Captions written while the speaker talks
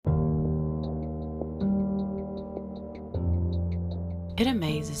It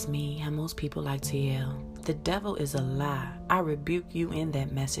amazes me how most people like to yell, "The devil is a lie. I rebuke you in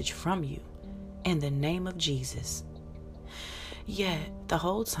that message from you, in the name of Jesus." Yet, the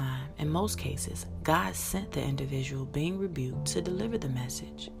whole time, in most cases, God sent the individual being rebuked to deliver the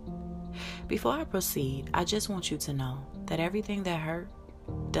message. Before I proceed, I just want you to know that everything that hurt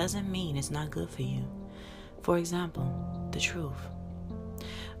doesn't mean it's not good for you. For example, the truth.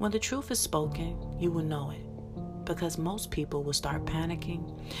 When the truth is spoken, you will know it, because most people will start panicking,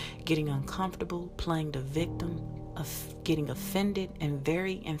 getting uncomfortable, playing the victim, getting offended, and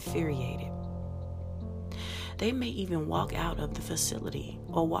very infuriated. They may even walk out of the facility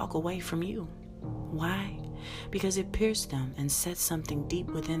or walk away from you. Why? Because it pierced them and set something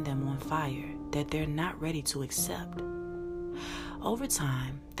deep within them on fire that they're not ready to accept. Over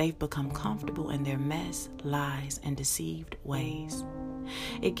time, they've become comfortable in their mess, lies, and deceived ways.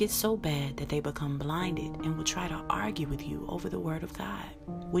 It gets so bad that they become blinded and will try to argue with you over the Word of God,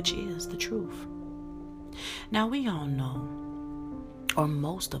 which is the truth. Now, we all know, or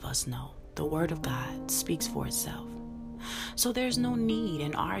most of us know, the Word of God speaks for itself. So there's no need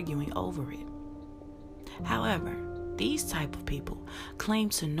in arguing over it. However, these type of people claim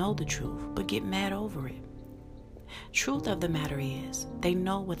to know the truth but get mad over it. Truth of the matter is, they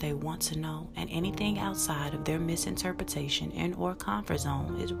know what they want to know, and anything outside of their misinterpretation and or comfort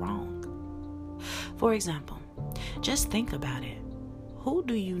zone is wrong. For example, just think about it. Who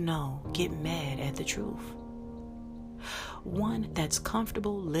do you know get mad at the truth? One that's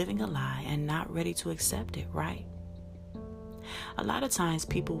comfortable living a lie and not ready to accept it, right? A lot of times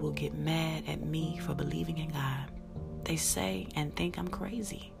people will get mad at me for believing in God. They say and think I'm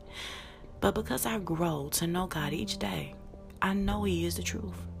crazy. But because I grow to know God each day, I know He is the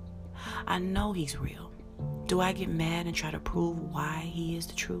truth. I know He's real. Do I get mad and try to prove why He is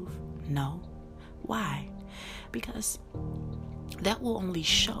the truth? No. Why? Because that will only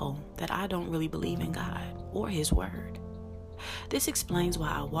show that I don't really believe in God or His Word. This explains why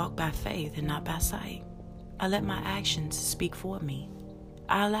I walk by faith and not by sight. I let my actions speak for me.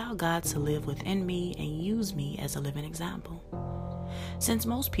 I allow God to live within me and use me as a living example. Since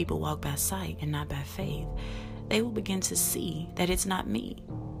most people walk by sight and not by faith, they will begin to see that it's not me,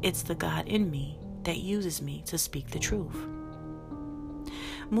 it's the God in me that uses me to speak the truth.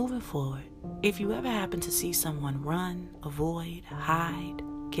 Moving forward, if you ever happen to see someone run, avoid, hide,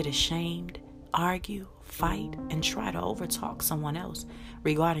 get ashamed, argue, fight, and try to overtalk someone else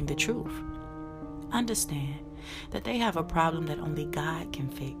regarding the truth, understand that they have a problem that only God can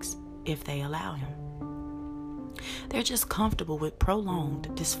fix if they allow Him. They're just comfortable with prolonged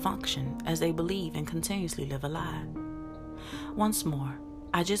dysfunction as they believe and continuously live a lie. Once more,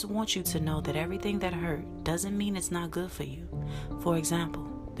 I just want you to know that everything that hurt doesn't mean it's not good for you. For example,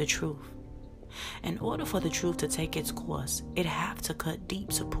 the truth. In order for the truth to take its course, it have to cut deep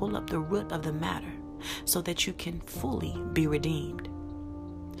to pull up the root of the matter so that you can fully be redeemed.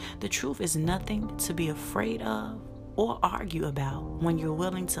 The truth is nothing to be afraid of or argue about when you're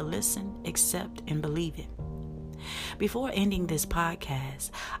willing to listen, accept, and believe it. Before ending this podcast,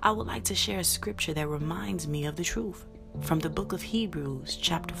 I would like to share a scripture that reminds me of the truth. From the book of Hebrews,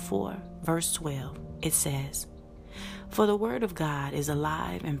 chapter 4, verse 12, it says, "For the word of God is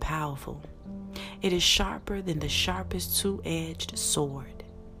alive and powerful. It is sharper than the sharpest two-edged sword,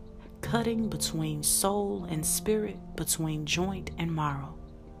 cutting between soul and spirit, between joint and marrow.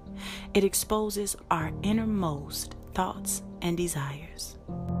 It exposes our innermost thoughts and desires."